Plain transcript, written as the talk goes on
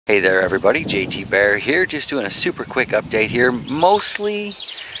Hey there everybody, JT Bear here, just doing a super quick update here, mostly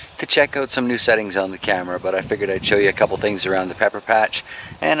to check out some new settings on the camera, but I figured I'd show you a couple things around the pepper patch,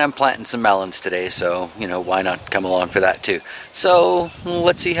 and I'm planting some melons today, so you know, why not come along for that too. So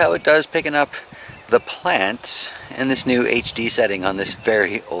let's see how it does picking up the plants in this new HD setting on this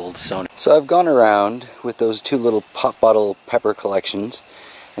very old Sony. So I've gone around with those two little pop bottle pepper collections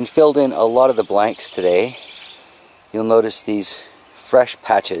and filled in a lot of the blanks today. You'll notice these fresh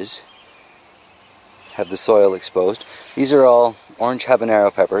patches have the soil exposed. These are all orange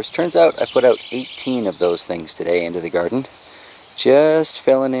habanero peppers. Turns out I put out 18 of those things today into the garden, just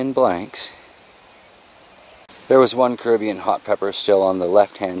filling in blanks. There was one Caribbean hot pepper still on the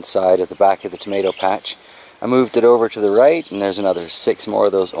left hand side of the back of the tomato patch. I moved it over to the right and there's another 6 more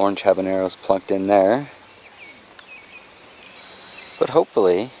of those orange habaneros plunked in there. But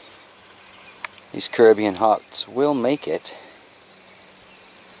hopefully these Caribbean hots will make it.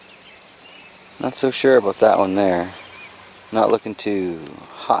 Not so sure about that one there. Not looking too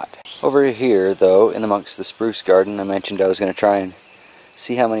hot. Over here though, in amongst the spruce garden, I mentioned I was going to try and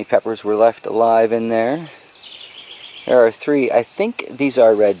see how many peppers were left alive in there. There are 3. I think these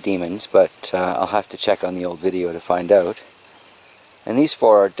are red demons, but I'll have to check on the old video to find out. And these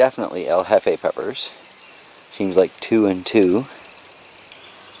 4 are definitely El Jefe peppers. Seems like 2 and 2.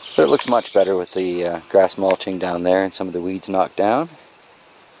 But it looks much better with the grass mulching down there and some of the weeds knocked down.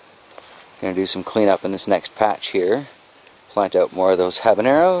 Going to do some cleanup in this next patch here. Plant out more of those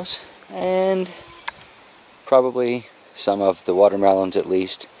habaneros and probably some of the watermelons at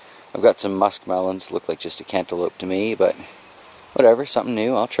least. I've got some musk melons, look like just a cantaloupe to me, but whatever, something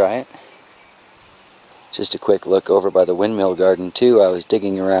new, I'll try it. Just a quick look over by the windmill garden too. I was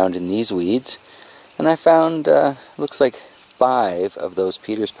digging around in these weeds and I found looks like 5 of those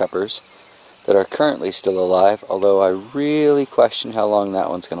Peter's peppers that are currently still alive, although I really question how long that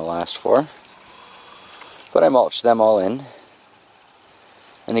one's going to last for. But I mulched them all in.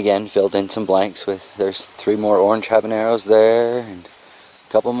 And again, filled in some blanks with, there's 3 more orange habaneros there, and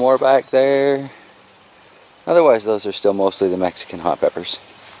a couple more back there. Otherwise, those are still mostly the Mexican hot peppers.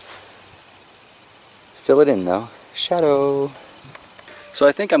 Fill it in though. Shadow. So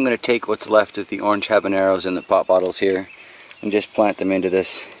I think I'm going to take what's left of the orange habaneros in the pot bottles here and just plant them into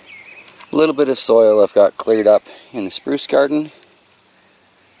this little bit of soil I've got cleared up in the spruce garden.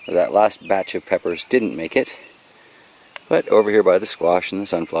 That last batch of peppers didn't make it, but over here by the squash and the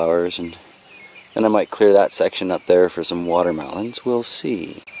sunflowers, and then I might clear that section up there for some watermelons. We'll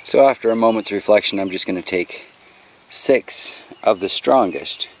see. So after a moment's reflection, I'm just going to take 6 of the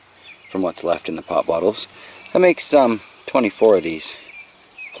strongest from what's left in the pot bottles. That makes 24 of these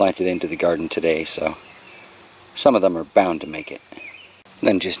planted into the garden today, so some of them are bound to make it.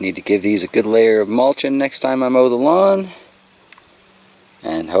 Then just need to give these a good layer of mulching next time I mow the lawn,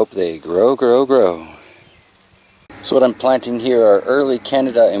 and hope they grow. So what I'm planting here are early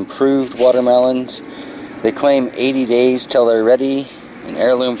Canada improved watermelons. They claim 80 days till they're ready, an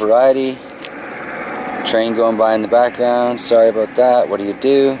heirloom variety. Train going by in the background, sorry about that, what do you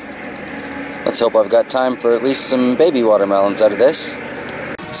do? Let's hope I've got time for at least some baby watermelons out of this.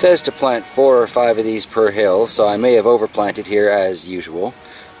 It says to plant 4 or 5 of these per hill, so I may have overplanted here as usual,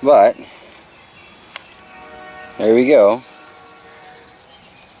 but there we go.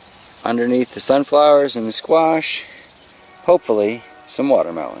 Underneath the sunflowers and the squash, hopefully some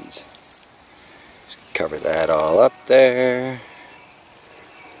watermelons. Just cover that all up there.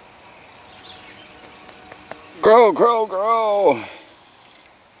 Grow, grow, grow! And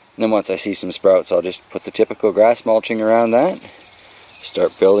then once I see some sprouts, I'll just put the typical grass mulching around that.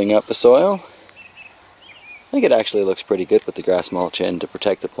 Start building up the soil. I think it actually looks pretty good with the grass mulch in to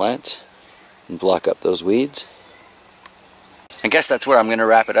protect the plants and block up those weeds. I guess that's where I'm going to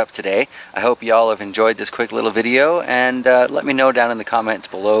wrap it up today. I hope y'all have enjoyed this quick little video, and let me know down in the comments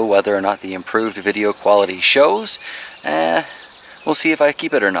below whether or not the improved video quality shows. We'll see if I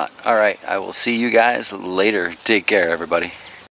keep it or not. Alright, I will see you guys later. Take care, everybody.